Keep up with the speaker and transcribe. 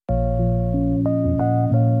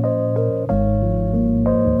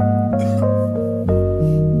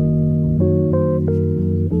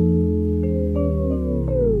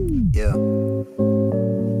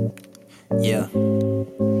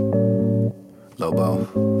LoBo.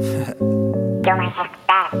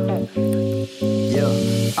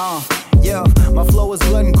 Yeah, my flow is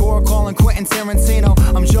blood and gore, calling Quentin Tarantino.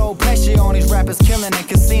 I'm Joe Pesci on these rappers killing in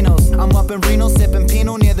casinos. I'm up in Reno, sipping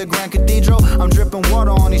Pinot near the Grand Cathedral. I'm dripping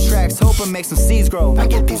water on these tracks, hoping make some seeds grow. I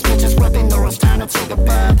get these bitches where they know it's time to take a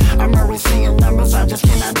bath. I'm always seeing numbers, I just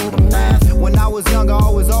cannot do the math. When I was younger, I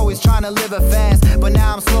was always trying to live it fast, but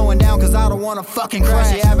now I'm slowing down cause I don't wanna fucking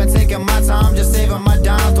crash. Yeah, I've been taking my time, just saving my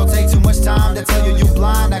dimes. Don't take too much time to tell you you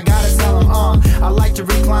blind. I gotta tell them, I like to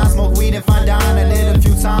recline, smoke weed and fine dine. I did a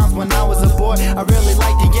few times when I was a boy, I really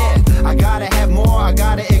like to get. I gotta have more, I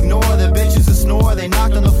gotta ignore the bitches who snore. They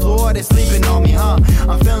knocked on the floor, they sleeping on me,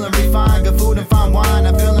 I'm feeling refined, good food and fine wine.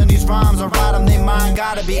 I'm feeling these rhymes, I ride them, they mine.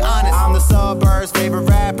 Gotta be honest, I'm the suburbs' favorite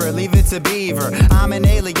rapper, leave it to Beaver. I'm an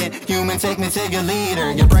alien, human, take me to your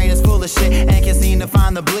leader. Your brain is full of shit and can seem to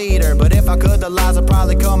find the bleeder. But if I could, the lies I'd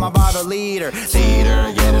probably call my bottle leader.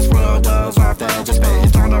 Cedar, yeah, this world does off the edge of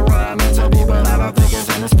space. Turn around and tell me, but I don't think it's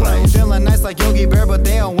in this place. Feeling nice like Yogi Bear, but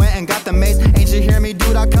they all went and got the mace. Ain't you hear me,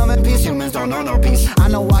 dude? I come in peace. Humans don't know no peace. I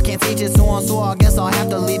know I can't teach it, so I guess I'll have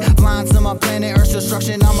to leave. Flying to my planet, Earth's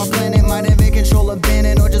destruction on my planet. Might invade, control,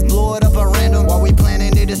 abandon, or just blow it up at random. While we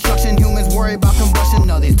planning the destruction, humans worry about combustion.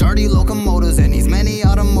 All these dirty locomotives and these many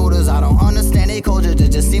automotives. I don't understand their culture, they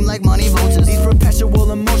just seem like money vultures. These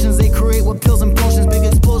perpetual emotions they create with pills and potions. Big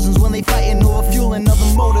explosions when they fighting over fuel and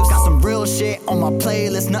other motives. Got some real shit on my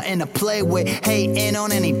playlist, nothing to play with. Hating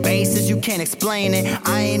on any basis, you can't explain it.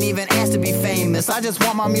 I ain't even asked to be famous, I just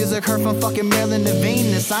want my music heard from fucking Maryland to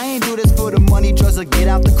Venus. I ain't do this for the money, drugs, or get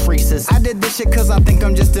out the creases. I did this shit cause I think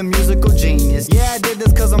I'm just a musical genius. Yeah, I did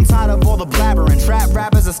this cause I'm tired of all the blabbering. Trap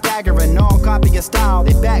rappers are staggering, all copy your style.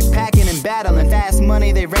 They backpacking and battling, fast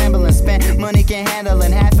money they rambling. Spend money can't handle,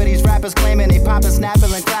 and half of these rappers claiming they poppin',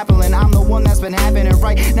 snapping, and crappling. I'm the one that's been happening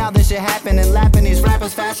right now, this shit happening. Lapping these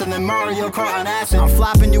rappers faster than Mario Kart on acid. I'm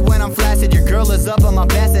flopping you when I'm flaccid, your girl is up on my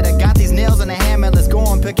basket. I got these nails and a hammer, let's go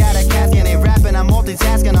and pick out a casket. Ain't rapping, I'm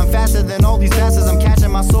multitasking, I'm faster than all these bastards. I'm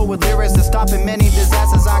catching my soul with lyrics and stopping many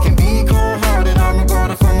disasters. I can be cold-hearted, I'm a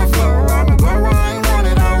guarder for my flow. I'm a grower, I ain't want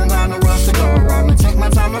it, I don't got no rush to go. I'ma take my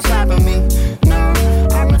time aside.